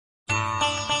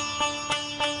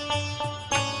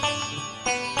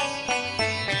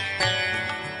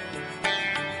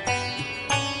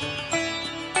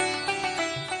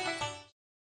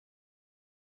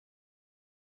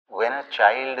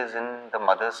child is in the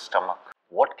mother's stomach,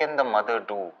 what can the mother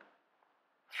do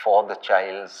for the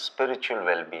child's spiritual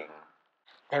well-being?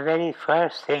 The very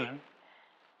first thing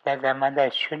that the mother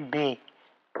should be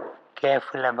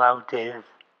careful about is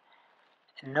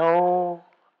no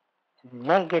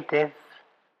negative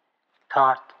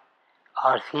thought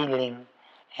or feeling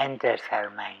enters her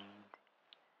mind.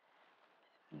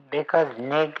 Because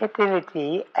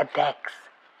negativity attacks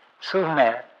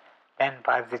sooner than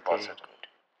positivity.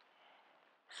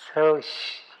 So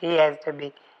she has to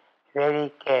be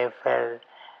very careful.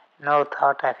 No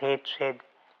thought of hatred,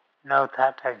 no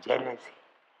thought of jealousy.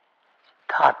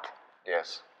 Thought.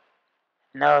 Yes.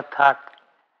 No thought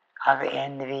of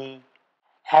envy.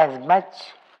 As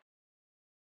much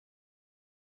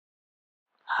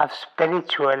of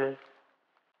spiritual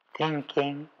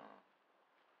thinking,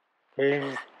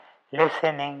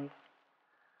 listening,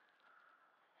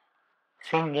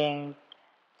 singing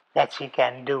that she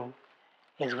can do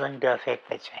is going to affect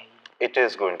the child. It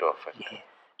is going to affect. Yes.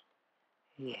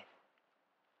 Yes.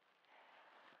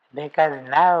 Because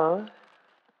now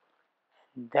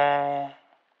the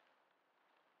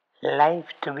life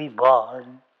to be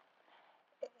born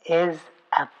is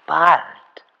a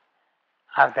part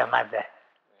of the mother.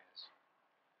 Yes.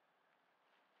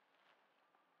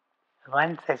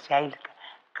 Once a child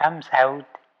comes out,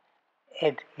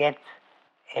 it gets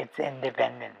its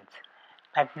independence.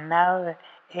 But now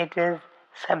it is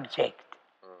subject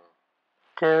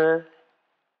to,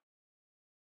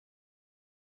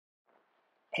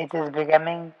 it is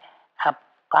becoming a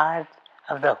part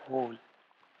of the whole.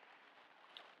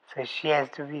 So she has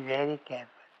to be very careful.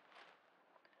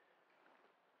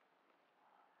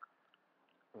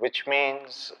 Which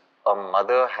means a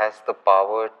mother has the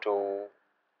power to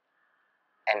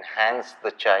enhance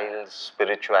the child's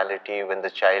spirituality when the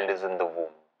child is in the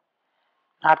womb.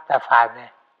 Not the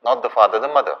father. Not the father, the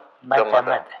mother. But the the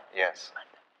mother. Yes.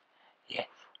 Yes.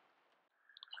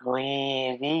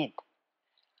 We read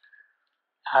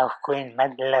of Queen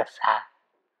Madlasa.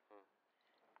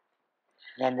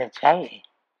 When the child,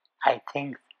 I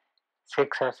think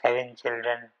 6 or 7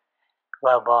 children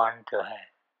were born to her.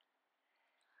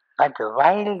 But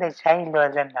while the child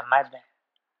was in the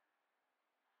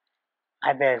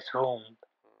mother's womb,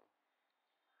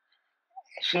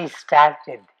 she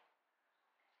started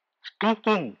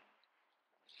speaking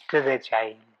to the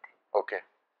child, Okay.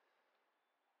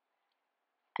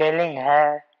 telling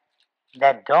her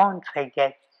that don't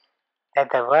forget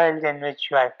that the world in which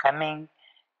you are coming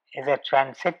is a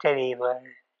transitory world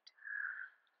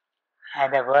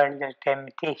and a world of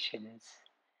temptations.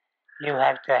 You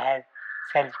have to have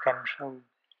self-control.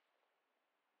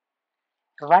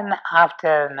 One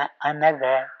after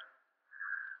another,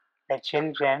 the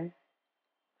children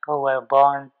who were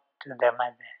born to the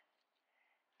mother,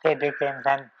 they became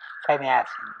sannyasis.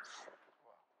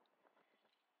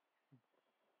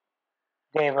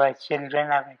 They were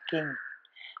children of a king,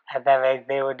 otherwise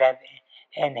they would have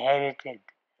inherited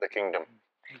the kingdom.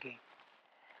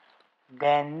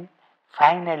 Then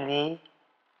finally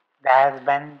the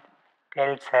husband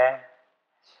tells her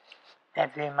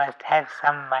that we must have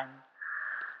someone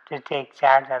to take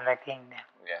charge of the kingdom.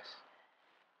 Yes.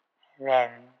 When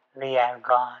we are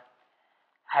gone.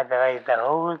 Otherwise the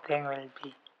whole thing will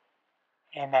be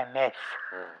in a mess.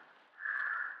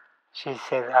 She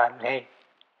says, all right.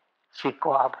 She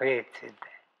cooperates with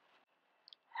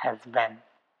the husband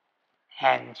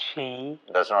and she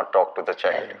does not talk to the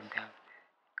child.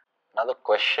 Now the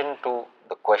question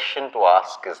to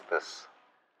ask is this: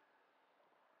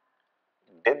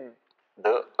 did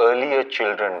the earlier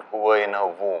children who were in her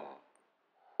womb,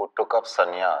 who took up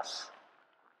sannyas,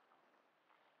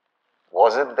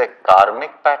 was it their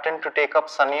karmic pattern to take up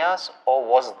sannyas, or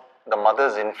was the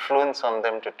mother's influence on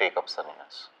them to take up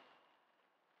sannyas?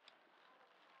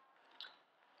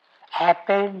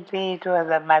 Apparently it was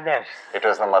the mother's. It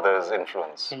was the mother's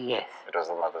influence. Yes. It was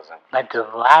the mother's influence.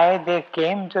 But why they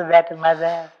came to that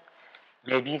mother?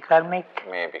 Maybe karmic.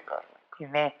 Maybe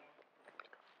karmic. May.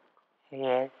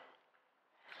 Yes.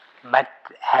 But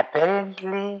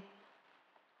apparently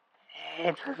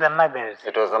it was the mother's.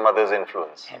 It was the mother's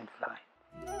influence.